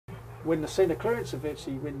win the centre clearance,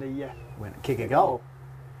 eventually win the kick a goal.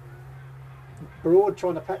 Broad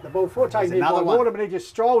trying to pack the ball forward, taking it by Waterman. He just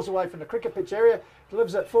strolls away from the cricket pitch area,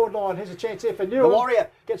 delivers that forward line. Here's a chance here for Newnham. The Warrior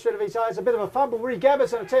gets rid of his eyes. A bit of a fumble. Where he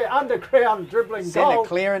gathers and I tell you, underground dribbling centre goal.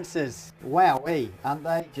 clearances. Wowee, aren't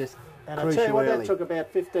they? Just and I tell you what, that took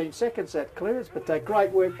about 15 seconds, that clearance, but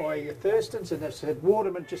great work by Thurstons, and they've had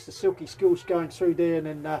Waterman, just the silky skills going through there, and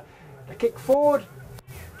then the kick forward,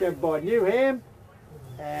 given by Newnham,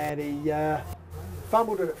 and he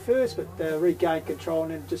fumbled it at first, but regained control,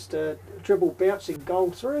 and then just dribble bouncing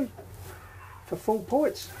goal through for full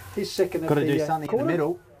points. His second Got to do something quarter. In the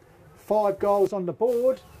middle. 5 goals on the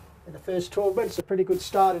board in the first 12 minutes. A pretty good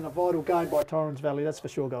start in a vital game by Torrens Valley, that's for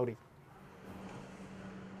sure, Goldie.